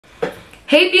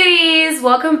Hey beauties,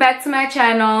 welcome back to my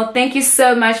channel. Thank you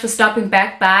so much for stopping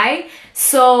back by.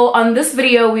 So on this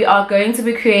video we are going to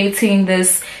be creating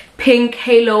this pink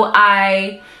halo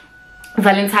eye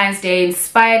Valentine's Day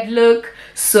inspired look.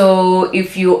 So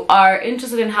if you are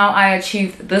interested in how I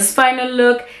achieved this final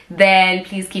look, then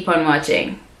please keep on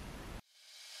watching.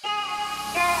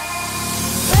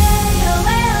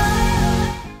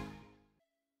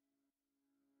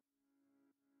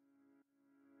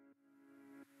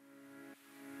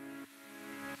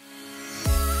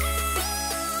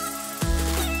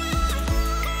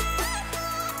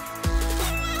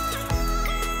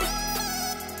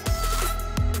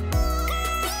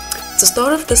 To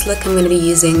start off this look, I'm going to be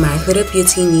using my Huda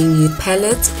Beauty New Nude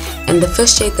palette, and the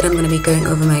first shade that I'm going to be going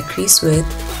over my crease with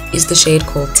is the shade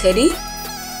called Teddy,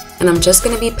 and I'm just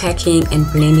going to be packing and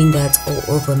blending that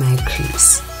all over my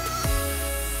crease.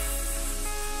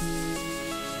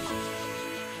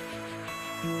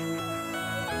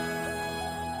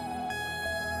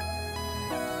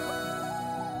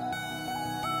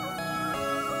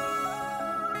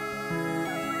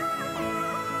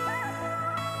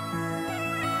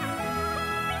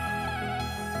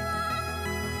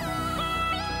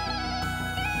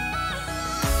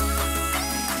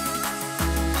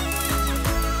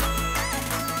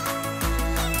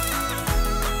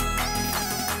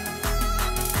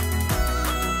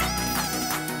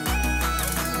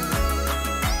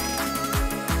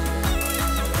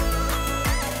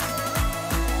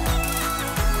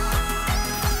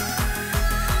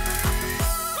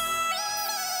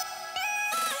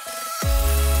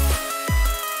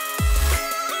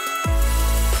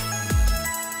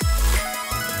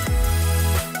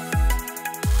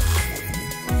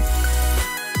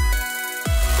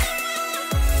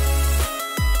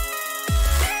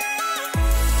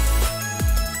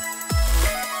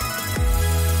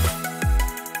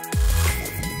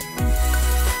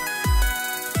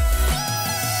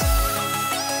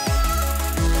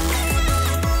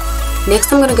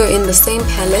 Next, I'm going to go in the same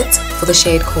palette for the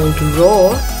shade called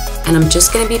Raw, and I'm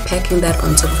just going to be packing that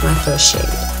on top of my first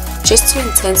shade, just to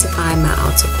intensify my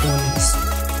outer corners.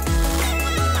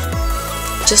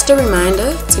 Just a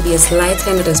reminder to be as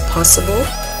light-handed as possible,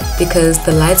 because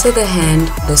the lighter the hand,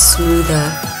 the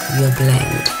smoother your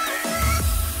blend.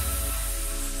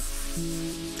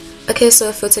 Okay,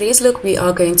 so for today's look, we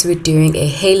are going to be doing a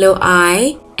halo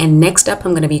eye, and next up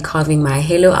I'm going to be carving my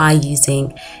halo eye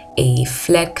using a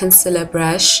flat concealer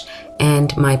brush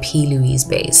and my P. Louise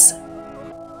base.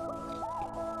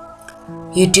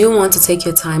 You do want to take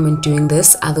your time when doing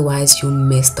this, otherwise you'll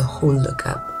mess the whole look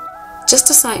up. Just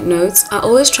a side note, I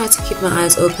always try to keep my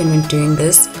eyes open when doing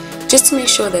this, just to make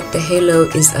sure that the halo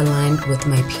is aligned with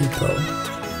my pupil.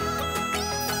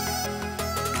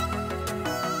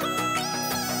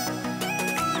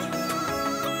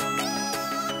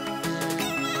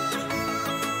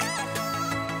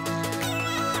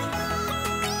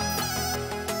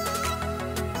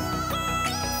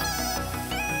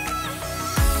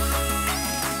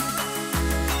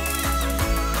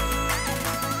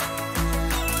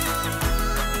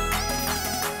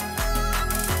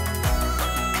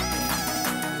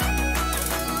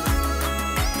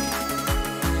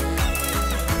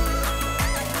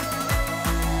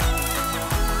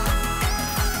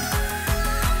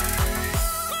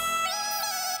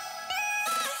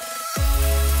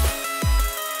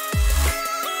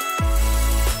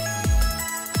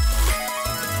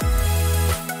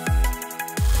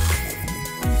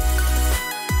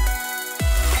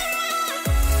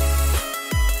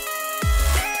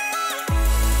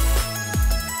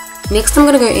 Next, I'm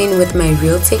going to go in with my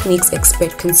Real Techniques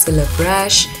Expert Concealer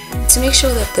brush to make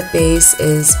sure that the base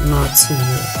is not too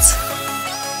wet.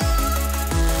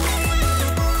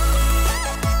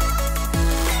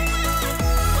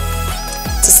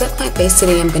 To set my base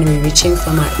today, I'm going to be reaching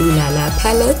for my Ooh La La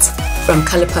palette from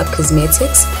Colourpop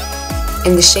Cosmetics,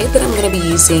 and the shade that I'm going to be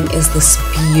using is this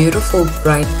beautiful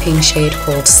bright pink shade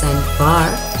called Sandbar,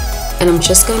 and I'm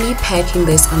just going to be packing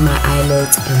this on my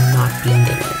eyelids and not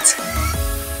blending it.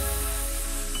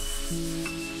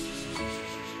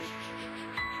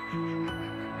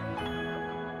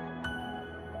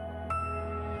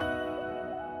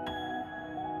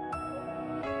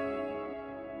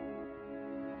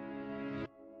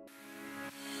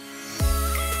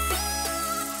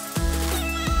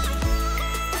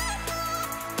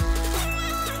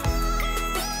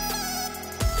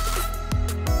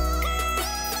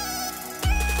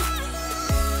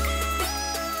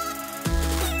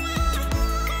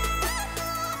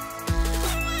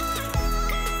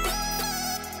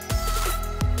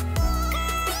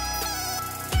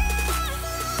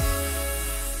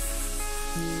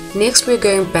 Next, we're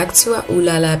going back to our Ooh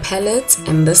La La palette,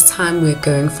 and this time we're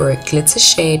going for a glitter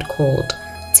shade called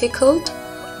Tickled,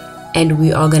 and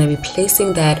we are going to be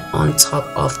placing that on top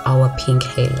of our pink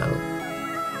halo.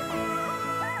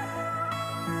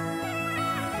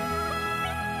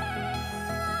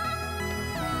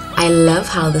 I love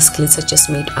how this glitter just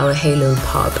made our halo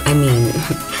pop. I mean,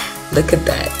 look at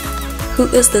that. Who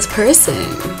is this person?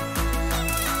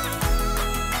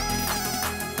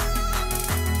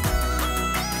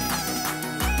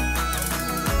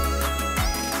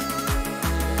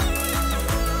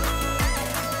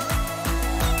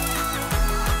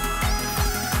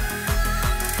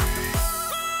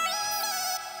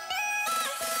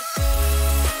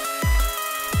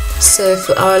 So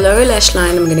for our lower lash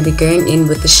line, I'm going to be going in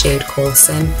with the shade called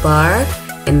Sandbar,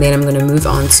 and then I'm going to move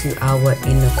on to our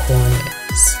inner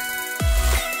corners.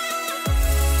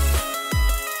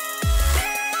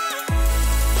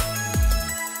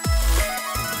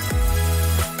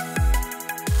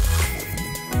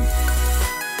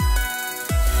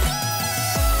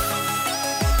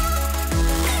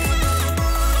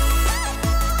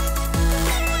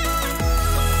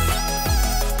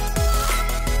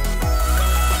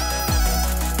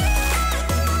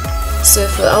 So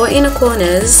for our inner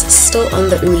corners, still on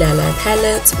the Ooh La La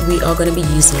palette, we are going to be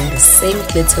using the same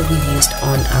glitter we used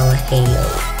on our halo.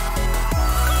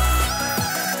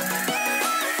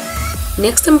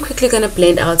 Next, I'm quickly going to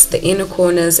blend out the inner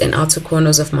corners and outer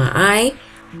corners of my eye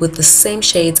with the same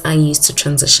shades I used to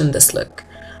transition this look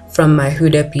from my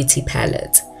Huda Beauty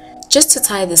palette, just to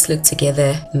tie this look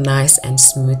together nice and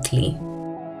smoothly.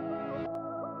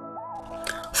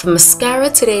 For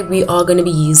mascara today, we are going to be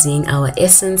using our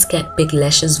Essence Cat Big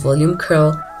Lashes Volume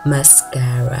Curl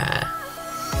Mascara.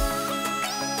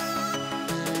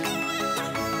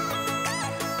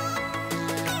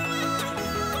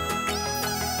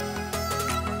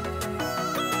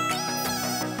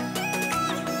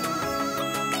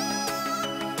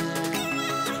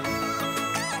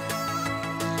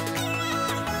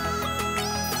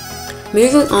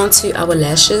 Moving on to our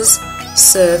lashes.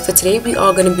 So for today, we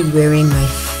are going to be wearing my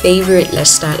favorite lash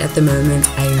style at the moment.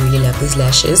 I really love these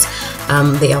lashes.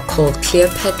 They are called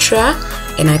Cleopatra,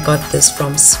 and I got this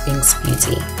from Sphinx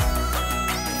Beauty.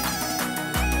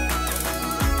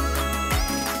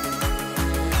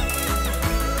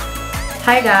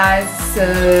 Hi guys,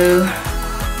 so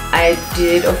I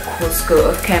did of course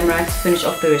go off camera to finish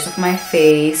off the rest of my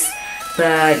face,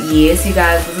 but yes you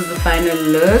guys, this is the final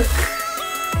look.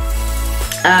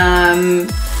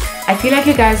 I feel like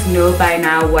you guys know by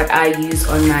now what I use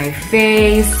on my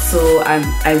face, so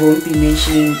I won't be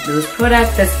mentioning those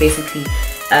products. That's basically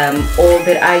all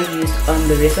that I used on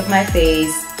the rest of my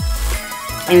face.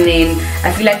 And then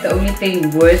I feel like the only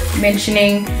thing worth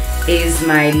mentioning is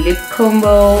my lip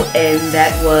combo, and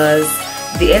that was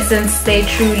the Essence Stay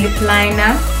True Lip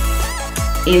Liner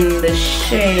in the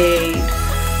shade,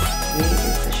 where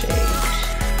is the shade?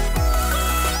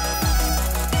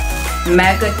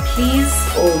 Maggot Please,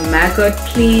 or Maggot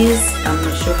Please, I'm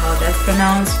not sure how that's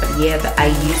pronounced, but yeah, I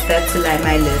used that to line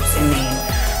my lips, and then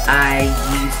I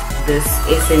used this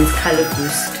Essence Color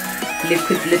Boost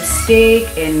liquid lipstick,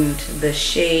 and the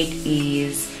shade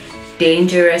is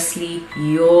Dangerously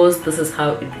Yours. This is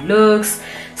how it looks.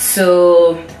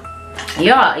 So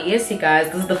yeah, yes you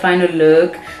guys, this is the final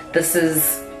look. This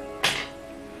is,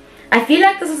 I feel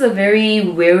like this is a very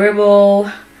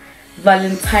wearable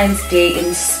Valentine's Day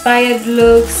inspired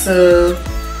look. So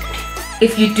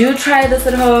if you do try this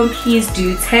at home, please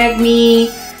do tag me.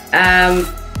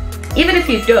 Even if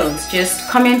you don't, just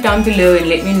comment down below and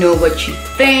let me know what you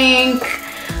think.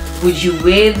 Would you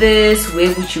wear this?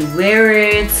 Where would you wear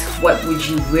it? What would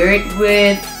you wear it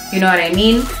with? You know what I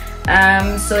mean?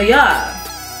 So yeah,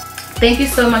 thank you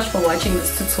so much for watching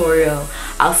this tutorial.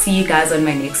 I'll see you guys on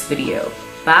my next video.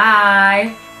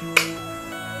 Bye.